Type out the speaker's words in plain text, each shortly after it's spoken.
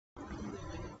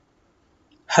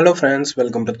Hello friends,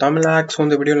 welcome to tamilhackstech. So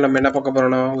இந்த வீடியோல நம்ம என்ன பார்க்க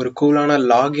போறோம்னா ஒரு கூலான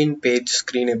லாகின் பேஜ்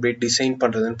ஸ்கிரீன் எப்படி டிசைன்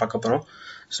பண்றதுன்னு பார்க்க போறோம்.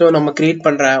 ஸோ நம்ம கிரியேட்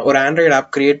பண்ற ஒரு ஆண்ட்ராய்டு ஆப்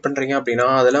கிரியேட் பண்றீங்க அப்படின்னா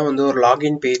அதெல்லாம் வந்து ஒரு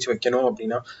லாகின் பேஜ் வைக்கணும்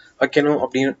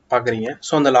அப்படின்னு பாக்குறீங்க.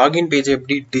 ஸோ அந்த லாகின் பேஜ்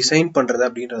எப்படி டிசைன் பண்றது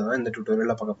அப்படின்றத தான் இந்த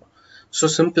டியூட்டோரியல்ல பார்க்க போறோம்.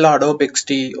 ஸோ சிம்பிளா adobe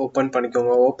XD ஓபன்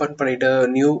பண்ணிக்கோங்க. ஓபன் பண்ணிட்டு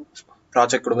நியூ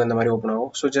ப்ராஜெக்ட் கொடுங்க, இந்த மாதிரி ஓப்பன்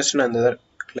ஆகும். ஸோ ஜஸ்ட் நான் இந்த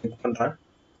கிளிக் பண்றேன்.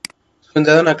 இந்த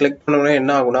இதை நான் கிளிக் பண்ணோன்னா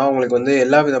என்ன ஆகும்னா உங்களுக்கு வந்து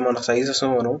எல்லா விதமான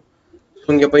சைஸஸும் வரும்.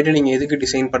 இங்கே போயிட்டு நீங்கள் எதுக்கு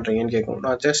டிசைன் பண்ணுறீங்கன்னு கேட்கும்.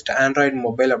 நான் ஜஸ்ட் ஆண்ட்ராய்டு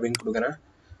மொபைல் அப்படின்னு கொடுக்குறேன்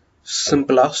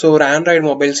சிம்பிளாக. ஸோ ஒரு ஆண்ட்ராய்டு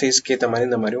மொபைல் சைஸ்க்கு ஏற்ற மாதிரி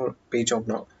இந்த மாதிரி ஒரு பேஜ்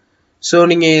ஓப்பன் ஆகும். ஸோ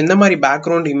நீங்கள் எந்த மாதிரி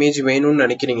பேக்ரவுண்ட் இமேஜ் வேணும்னு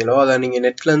நினைக்கிறீங்களோ அதை நீங்கள்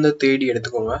நெட்லேருந்து தேடி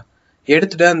எடுத்துக்கோங்க.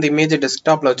 எடுத்துகிட்டு அந்த இமேஜை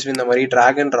டெஸ்க்டாப்பில் வச்சுட்டு இந்த மாதிரி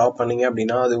ட்ராக் அண்ட் ட்ராப் பண்ணீங்க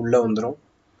அப்படின்னா அது உள்ளே வந்துடும்.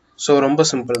 ஸோ ரொம்ப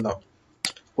சிம்பிள் தான்.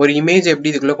 ஒரு இமேஜ்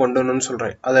எப்படி இதுக்குள்ளே கொண்டு வரணும்னு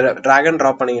சொல்கிறேன். அதை ட்ராக் அண்ட்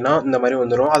ட்ராப் பண்ணிங்கன்னா இந்த மாதிரி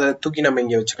வந்துடும். அதை தூக்கி நம்ம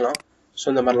இங்கே வச்சுக்கலாம். ஸோ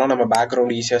இந்த மாதிரிலாம் நம்ம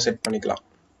பேக்ரவுண்ட் ஈஸியாக செட் பண்ணிக்கலாம்.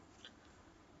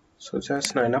 ஸோ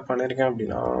ஜஸ்ட் நான் என்ன பண்ணியிருக்கேன்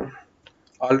அப்படின்னா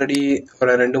ஆல்ரெடி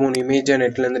ஒரு 2-3 இமேஜை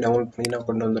நெட்லேருந்து டவுன்லோட் பண்ணி நான்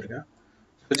கொண்டு வந்திருக்கேன்.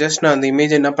 ஸோ ஜஸ்ட் நான் அந்த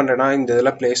இமேஜை என்ன பண்ணுறேன்னா இந்த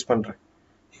இதில் ப்ளேஸ் பண்ணுறேன்.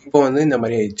 இப்போ வந்து இந்த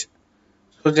மாதிரி ஆயிடுச்சு.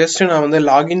 ஸோ ஜஸ்ட் நான் வந்து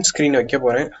லாகின் ஸ்க்ரீன் வைக்க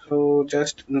போகிறேன். ஸோ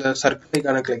ஜஸ்ட் இந்த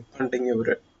சர்க்கிளைக்கான கிளிக் பண்ணிட்டு இங்கே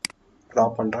ஒரு ட்ரா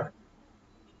பண்ணுறேன்.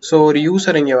 ஸோ ஒரு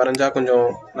யூசர் இங்கே வரைஞ்சா கொஞ்சம்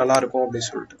நல்லாயிருக்கும் அப்படின்னு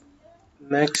சொல்லிட்டு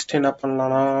நெக்ஸ்ட் என்ன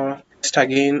பண்ணலாம்னா ஜஸ்ட்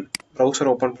அகெயின்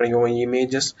ப்ரௌசர் ஓப்பன் பண்ணிக்குவோம்.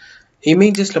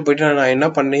 இமேஜஸில் போயிட்டு நான் என்ன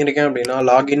பண்ணியிருக்கேன் அப்படின்னா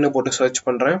லாகின்னு போட்டு சர்ச்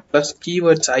பண்ணுறேன். ப்ளஸ்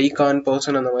கீவேர்ட்ஸ் ஐகான்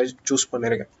பர்சன் அந்த மாதிரி சூஸ்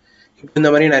பண்ணியிருக்கேன். இப்போ இந்த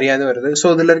மாதிரி நிறையா இது வருது.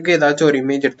 ஸோ இதில் இருக்க ஏதாச்சும் ஒரு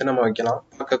இமேஜ் எடுத்து நம்ம வைக்கலாம்,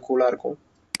 பார்க்க கூலாக இருக்கும்.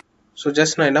 ஸோ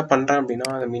ஜஸ்ட் நான் என்ன பண்ணுறேன் அப்படின்னா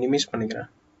அதை மினிமைஸ் பண்ணிக்கிறேன்.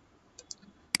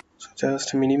 ஸோ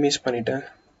ஜஸ்ட் மினிமைஸ் பண்ணிவிட்டு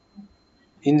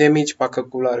இந்த இமேஜ் பார்க்க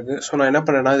கூலாக இருக்குது. ஸோ நான் என்ன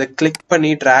பண்ணுறேன்னா இதை கிளிக்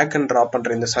பண்ணி ட்ராக் அண்ட் ட்ராப்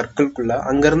பண்ணுறேன். இந்த சர்க்கிள்குள்ளே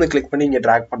அங்கேருந்து கிளிக் பண்ணி இங்கே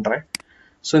ட்ராக் பண்ணுறேன்.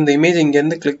 ஸோ இந்த இமேஜ்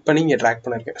இங்கேருந்து கிளிக் பண்ணி இங்கே ட்ராக்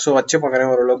பண்ணியிருக்கேன். ஸோ வச்சு பார்க்குறேன்,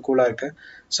 ஓரளவுக்கு கூலாக இருக்குது.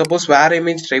 சப்போஸ் வேறு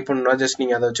இமேஜ் ட்ரை பண்ணணும்னா ஜஸ்ட்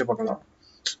நீங்கள் அதை வச்சு பார்க்கலாம்.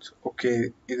 ஓகே,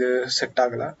 இது செட்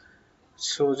ஆகலை.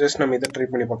 ஸோ ஜஸ்ட் நம்ம இதை ட்ரை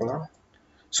பண்ணி பார்க்கலாம்.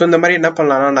 ஸோ இந்த மாதிரி என்ன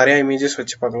பண்ணலாம்னா நிறையா இமேஜஸ்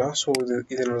வச்சு பார்க்கலாம். ஸோ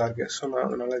இது நல்லாயிருக்கு. ஸோ நான்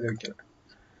அதனால் இது வைக்கிறேன்.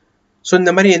 ஸோ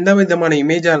இந்த மாதிரி எந்த விதமான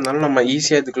இமேஜாக இருந்தாலும் நம்ம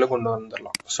ஈஸியாக இதுக்குள்ளே கொண்டு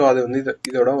வந்துடலாம். ஸோ அது வந்து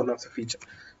இதோட one of the feature.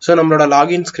 So நம்மளோட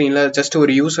லாகின் ஸ்க்ரீனில் ஜஸ்ட்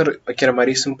ஒரு யூசர் வைக்கிற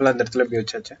மாதிரி சிம்பிளாக இந்த இடத்துல இப்படி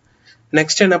வச்சாச்சு.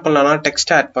 நெக்ஸ்ட் என்ன பண்ணலாம்னா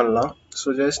டெக்ஸ்ட் ஆட் பண்ணலாம். ஸோ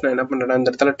ஜஸ்ட் நான் என்ன பண்ணுறேன்னா இந்த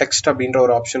இடத்துல டெக்ஸ்ட் அப்படின்ற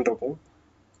ஒரு ஆப்ஷன் இருக்கும்.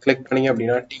 கிளிக் பண்ணிங்க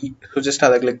அப்படின்னா ஸோ ஜஸ்ட்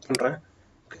அதை கிளிக் பண்ணுறேன்.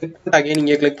 கிளிக் பண்ணிட்டு அகைன்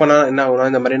நீங்கள் கிளிக் பண்ணால் என்ன ஆகும்னா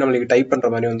இந்த மாதிரி நம்மளுக்கு டைப் பண்ணுற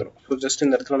மாதிரி வந்துடும். ஸோ ஜஸ்ட்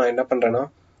இந்த இடத்துல நான் என்ன பண்ணுறேன்னா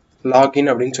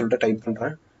லாகின் அப்படின்னு சொல்லிட்டு டைப்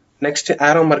பண்ணுறேன். நெக்ஸ்ட்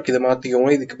ஆரோ மார்க் இதை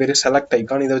மாற்றிக்குவோம். இதுக்கு பேர் செலக்ட்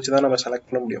ஐக்கான். இதை வச்சு தான் நம்ம செலக்ட்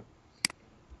பண்ண முடியும்.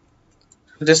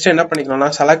 ஜஸ்ட் என்ன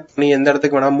பண்ணிக்கலாம்னா செலக்ட் பண்ணி எந்த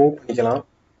இடத்துக்கு வேணால் மூவ் பண்ணிக்கலாம்.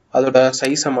 அதோட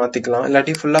சைஸை மாற்றிக்கலாம்,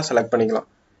 இல்லாட்டி ஃபுல்லாக செலக்ட் பண்ணிக்கலாம்.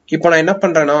 இப்போ நான் என்ன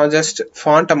பண்ணுறேன்னா ஜஸ்ட்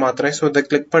ஃபாண்ட்டை மாற்றுறேன். ஸோ இதை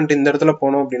கிளிக் பண்ணிட்டு இந்த இடத்துல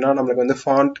போனோம் அப்படின்னா நம்மளுக்கு வந்து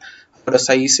ஃபாண்ட் அதோட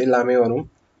சைஸ் எல்லாமே வரும்.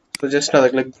 ஸோ ஜஸ்ட் அதை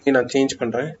கிளிக் பண்ணி நான் சேஞ்ச்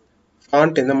பண்ணுறேன்.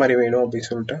 ஃபாண்ட் எந்த மாதிரி வேணும் அப்படின்னு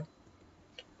சொல்லிட்டு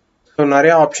ஸோ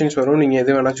நிறையா ஆப்ஷன்ஸ் வரும். நீங்கள்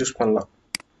எது வேணால் சூஸ் பண்ணலாம்.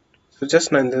 ஸோ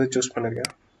ஜஸ்ட் நான் இந்த இது சூஸ்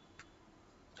பண்ணியிருக்கேன்.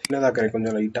 சின்னதாக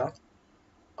கொஞ்சம் லைட்டாக.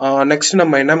 நெக்ஸ்ட்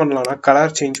நம்ம என்ன பண்ணலாம்னா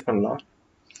கலர் சேஞ்ச் பண்ணலாம்.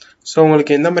 ஸோ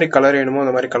உங்களுக்கு எந்த மாதிரி கலர் வேணுமோ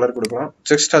அந்த மாதிரி கலர் கொடுக்கலாம்.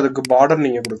 ஜஸ்ட் அதுக்கு பார்டர்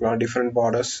நீங்கள் கொடுக்கலாம், different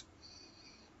borders.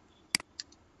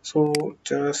 So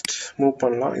just move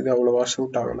பண்ணலாம். இது அவ்வளோவா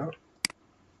சூட் ஆகலாம்.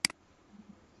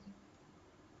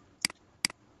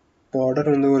 பார்டர்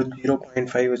வந்து ஒரு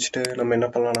 0.5 வச்சுட்டு நம்ம என்ன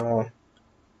பண்ணலாம்னா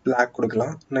பிளாக்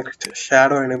கொடுக்கலாம். நெக்ஸ்ட்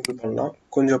ஷேடோ எனேபிள் பண்ணலாம்,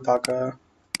 கொஞ்சம் பார்க்க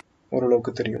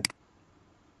ஓரளவுக்கு தெரியும்.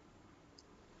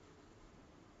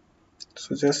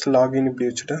 ஸோ ஜஸ்ட் லாகின் இப்படி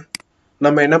வச்சுட்டு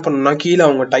நம்ம என்ன பண்ணணும்னா கீழே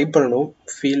அவங்க டைப் பண்ணணும்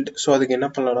ஃபீல்டு. ஸோ அதுக்கு என்ன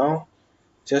பண்ணலாம்னா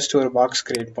ஜஸ்ட் ஒரு பாக்ஸ்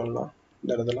கிரியேட் பண்ணலாம்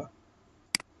இந்த இடத்துல.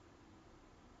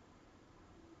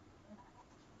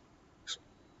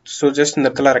 ஸோ ஜஸ்ட் இந்த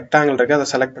இடத்துல ரெக்டாங்கிள் இருக்குது, அதை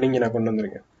செலக்ட் பண்ணி இங்கே நான் கொண்டு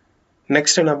வந்திருக்கேன்.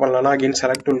 நெக்ஸ்ட் என்ன பண்ணலாம்னா அகைன்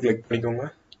செலக்ட் டூல் கிளிக் பண்ணிக்கோங்க.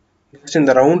 ஜஸ்ட்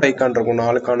இந்த ரவுண்ட் ஐக்கான் இருக்கும்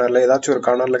 4 கார்னரில், ஏதாச்சும் ஒரு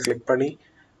கார்னரில் கிளிக் பண்ணி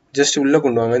ஜஸ்ட் உள்ளே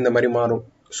கொண்டு வாங்க. இந்த மாதிரி மாறும்.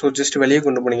 ஸோ ஜஸ்ட் வெளியே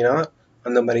கொண்டு போனீங்கன்னா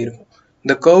அந்த மாதிரி இருக்கும்.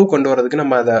 இந்த கர்வ் கொண்டு வரதுக்கு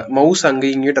நம்ம அதை மவுஸ்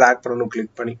அங்கேயும் இங்கேயும் ட்ராக் பண்ணணும்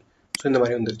கிளிக் பண்ணி. ஸோ இந்த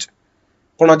மாதிரி வந்துருச்சு.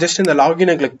 இப்போ நான் ஜஸ்ட் இந்த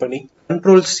லாகினை கிளிக் பண்ணி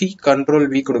Ctrl+C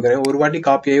Ctrl+V கொடுக்குறேன். ஒரு வாட்டி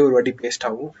காப்பி ஆகி ஒரு வாட்டி பேஸ்ட்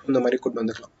ஆகும். இந்த மாதிரி கொண்டு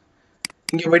வந்துக்கலாம்.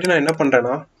 இங்கே போயிட்டு நான் என்ன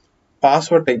பண்ணுறேன்னா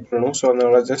பாஸ்வேர்ட் டைப் பண்ணணும். ஸோ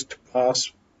அதனால ஜஸ்ட்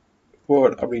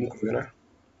பாஸ்வேர்ட் அப்படின்னு கொடுக்குறேன்.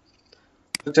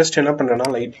 ஜஸ்ட் என்ன பண்ணுறேன்னா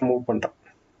லைட்டாக மூவ் பண்ணுறேன்.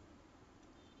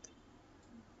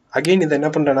 அகெயின் இதை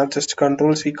என்ன பண்ணுறேன்னா ஜஸ்ட்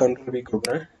Ctrl+C Ctrl+V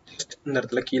கொடுக்குறேன். ஜஸ்ட் இந்த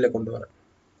இடத்துல கீழே கொண்டு வரேன்.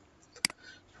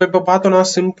 இப்போ பார்த்தோன்னா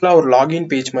சிம்பிளாக ஒரு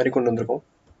லாகின் பேஜ் மாதிரி கொண்டு வந்திருக்கோம்.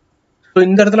 ஸோ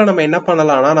இந்த இடத்துல நம்ம என்ன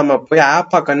பண்ணலாம்னா நம்ம போய்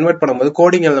ஆப்பாக கன்வெர்ட் பண்ணும்போது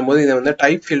கோடிங் எழுதும்போது இதை வந்து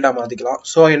டைப் ஃபீல்டாக மாற்றிக்கலாம்.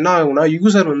 ஸோ என்ன ஆகும்னா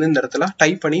யூசர் வந்து இந்த இடத்துல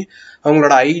டைப் பண்ணி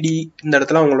அவங்களோட ஐடி இந்த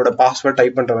இடத்துல அவங்களோட பாஸ்வேர்ட்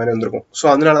டைப் பண்ணுற மாதிரி வந்திருக்கும். ஸோ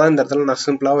அதனால தான் இந்த இடத்துல நான்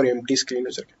சிம்பிளாக ஒரு எம்டி ஸ்க்ரீன்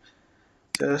வச்சுருக்கேன்.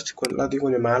 ஜஸ்ட் எல்லாத்தையும்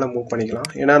கொஞ்சம் மேலே மூவ் பண்ணிக்கலாம்.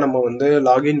 ஏன்னா நம்ம வந்து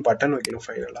லாகின் பட்டன் வைக்கணும்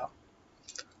ஃபைனலாக.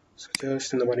 ஸோ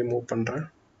ஜஸ்ட் இந்த மாதிரி மூவ் பண்ணுறேன்.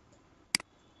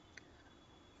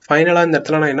 ஃபைனலாக இந்த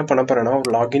இடத்துல நான் என்ன பண்ண போகிறேன்னா ஒரு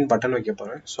லாகின் பட்டன் வைக்க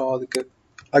போகிறேன். ஸோ அதுக்கு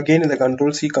அகெயின் இந்த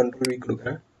Ctrl+C Ctrl+V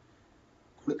கொடுக்குறேன்.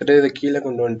 கொடுத்துட்டு இதை கீழே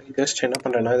கொண்டு வந்துட்டு ஜஸ்ட் என்ன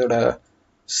பண்ணுறேன்னா இதோட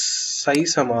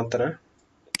சைஸை மாற்றுறேன்.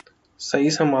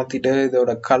 சைஸை மாற்றிட்டு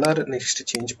இதோட கலர் நெக்ஸ்ட்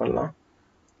சேஞ்ச் பண்ணலாம்,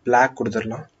 பிளாக்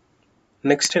கொடுத்துடலாம்.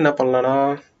 நெக்ஸ்ட் என்ன பண்ணலான்னா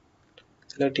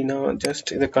இல்லாட்டினா ஜஸ்ட்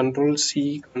இதை Ctrl+C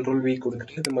Ctrl+V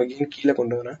கொடுத்துட்டு இதை அகெயின் கீழே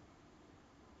கொண்டு வரேன்.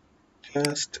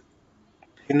 ஜஸ்ட்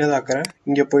சின்னதாக்குறேன்.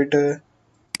 இங்கே போயிட்டு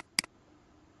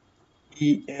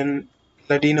EN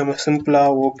இல்லாட்டி நம்ம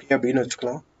சிம்பிளாக ஓகே அப்படின்னு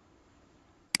வச்சுக்கலாம்.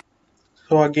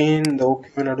 ஸோ அகெயின் இந்த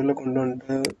ஓகே நடுவில் கொண்டு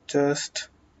வந்துட்டு ஜஸ்ட்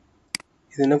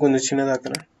இது இன்னும் கொஞ்சம்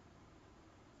சின்னதாக்குறேன்.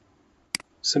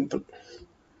 சிம்பிள்.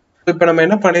 இப்போ நம்ம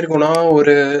என்ன பண்ணியிருக்கோம்னா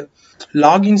ஒரு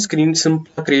லாகின் ஸ்க்ரீன்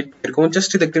சிம்பிளாக கிரியேட் பண்ணியிருக்கோம்.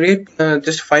 ஜஸ்ட் இதை கிரியேட்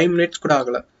ஜஸ்ட் 5 minutes கூட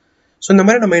ஆகலை. ஸோ இந்த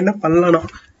மாதிரி நம்ம என்ன பண்ணலாம்னா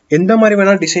எந்த மாதிரி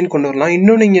வேணால் டிசைன் கொண்டு வரலாம்.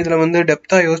 இன்னும் நீங்கள் இதில் வந்து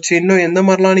டெப்த்தாக யோசிச்சு இன்னும் எந்த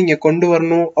மாதிரிலாம் நீங்கள் கொண்டு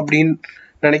வரணும் அப்படின்னு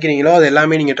நினைக்கிறீங்களோ அது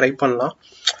எல்லாமே நீங்கள் ட்ரை பண்ணலாம்.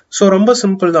 ஸோ ரொம்ப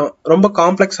சிம்பிள் தான், ரொம்ப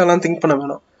காம்ப்ளெக்ஸாலாம் திங்க் பண்ண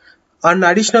வேணாம். அண்ட்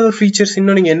அடிஷ்னல் ஃபீச்சர்ஸ்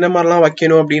இன்னும் நீங்கள் என்ன மாதிரிலாம்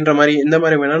வைக்கணும் அப்படின்ற மாதிரி எந்த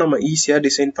மாதிரி வேணால் நம்ம ஈஸியாக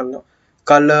டிசைன் பண்ணலாம்.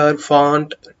 Colour,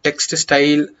 font, text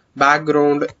style,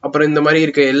 background, அப்புறம் இந்த மாதிரி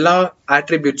இருக்க எல்லா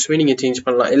ஆட்ரிபியூட்ஸுமே நீங்கள் சேஞ்ச்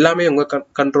பண்ணலாம். எல்லாமே உங்கள்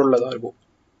கண்ட்ரோலில் தான் இருக்கும்.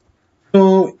 ஸோ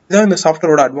இதான் இந்த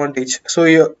சாஃப்ட்வேரோட அட்வான்டேஜ். ஸோ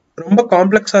ரொம்ப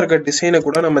காம்ப்ளெக்ஸாக இருக்க டிசைனை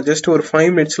கூட நம்ம ஜஸ்ட் ஒரு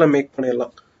 5 minutesல மேக்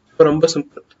பண்ணிடலாம். ஸோ ரொம்ப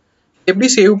சிம்பிள். எப்படி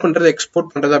சேவ் பண்ணுறது, எக்ஸ்போர்ட்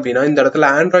பண்ணுறது அப்படின்னா இந்த இடத்துல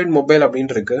ஆண்ட்ராய்டு மொபைல்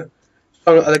அப்படின்னு இருக்கு.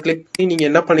 அதை கிளிக் பண்ணி நீங்கள்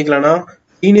என்ன பண்ணிக்கலாம்னா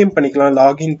ரீநேம் பண்ணிக்கலாம்,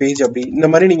 லாகின் பேஜ் அப்படி. இந்த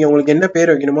மாதிரி நீங்கள் உங்களுக்கு என்ன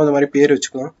பேர் வைக்கணுமோ அந்த மாதிரி பேர்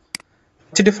வச்சுக்கலாம்.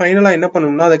 வச்சுட்டு ஃபைனலாக என்ன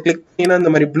பண்ணணும்னா அதை கிளிக் பண்ணினா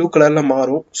இந்த மாதிரி ப்ளூ கலரில்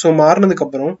மாறும். ஸோ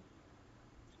மாறினதுக்கப்புறம்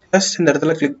ஜஸ்ட் இந்த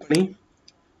இடத்துல கிளிக் பண்ணி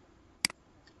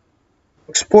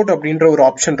எக்ஸ்போர்ட் அப்படின்ற ஒரு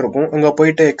ஆப்ஷன் இருக்கும். அங்கே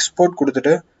போயிட்டு எக்ஸ்போர்ட்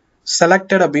கொடுத்துட்டு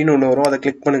செலக்டட் அப்படின்னு ஒன்று வரும், அதை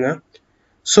கிளிக் பண்ணுங்க.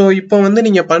 ஸோ இப்போ வந்து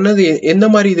நீங்கள் பண்ணது எந்த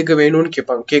மாதிரி இதுக்கு வேணும்னு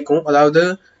கேட்கும். அதாவது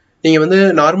நீங்கள் வந்து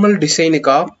நார்மல்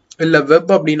டிசைனுக்கா இல்லை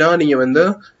வெப் அப்படின்னா நீங்கள் வந்து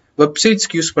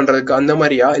வெப்சைட்ஸ்க்கு யூஸ் பண்ணுறதுக்கு அந்த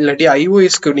மாதிரியா, இல்லாட்டி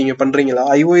ஐஓஎஸ்க்கு நீங்கள் பண்ணுறீங்களா,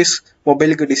 ஐஓஎஸ்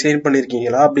மொபைலுக்கு டிசைன்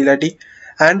பண்ணியிருக்கீங்களா, அப்படி இல்லாட்டி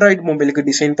ஆண்ட்ராய்டு மொபைலுக்கு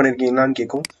டிசைன் பண்ணியிருக்கீங்களான்னு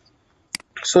கேட்கும்.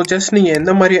 ஸோ ஜஸ்ட் நீங்கள்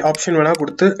எந்த மாதிரி ஆப்ஷன் வேணால்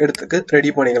கொடுத்து எடுத்துக்கு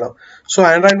ரெடி பண்ணிக்கலாம். So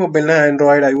Android மொபைல்னா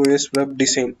Android, iOS, web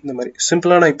design இந்த மாதிரி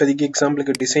சிம்பிளாக நான் இப்போதைக்கு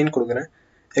எக்ஸாம்பிளுக்கு டிசைன் கொடுக்குறேன்,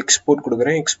 எக்ஸ்போர்ட்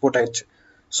கொடுக்குறேன், எக்ஸ்போர்ட் ஆயிடுச்சு.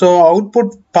 ஸோ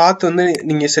அவுட்புட் பார்த்து வந்து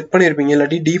நீங்கள் செட் பண்ணியிருப்பீங்க,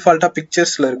 இல்லாட்டி டிஃபால்ட்டாக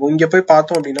பிக்சர்ஸில் இருக்கும். இங்கே போய்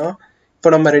பார்த்தோம் அப்படின்னா இப்போ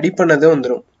நம்ம ரெடி பண்ணதே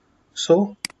வந்துடும். ஸோ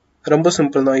ரொம்ப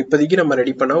சிம்பிள் தான். இப்போதைக்கு நம்ம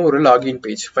ரெடி பண்ண ஒரு லாகின்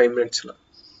பேஜ் 5 minutesல.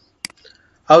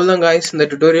 அவ்வளோதான் guys. இந்த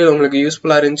டுட்டோரியல் உங்களுக்கு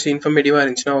யூஸ்ஃபுல்லாக இருந்துச்சு, இன்ஃபர்மேட்டிவாக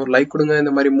இருந்துச்சுன்னா ஒரு லைக் கொடுங்க.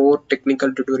 இந்த மாதிரி மோர்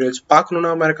டெக்னிக்கல் டுட்டோரியல்ஸ்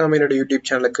பார்க்கணுன்னா மறக்காம என்னோட யூடியூப்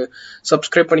சேனலுக்கு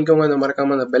சப்ஸ்கிரைப் பண்ணிக்கோங்க. இந்த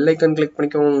மறக்காம அந்த பெல் ஐக்கன் கிளிக்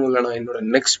பண்ணிக்கோங்க. உங்களை நான் என்னோட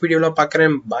நெக்ஸ்ட் வீடியோவில்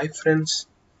பார்க்குறேன். Bye friends.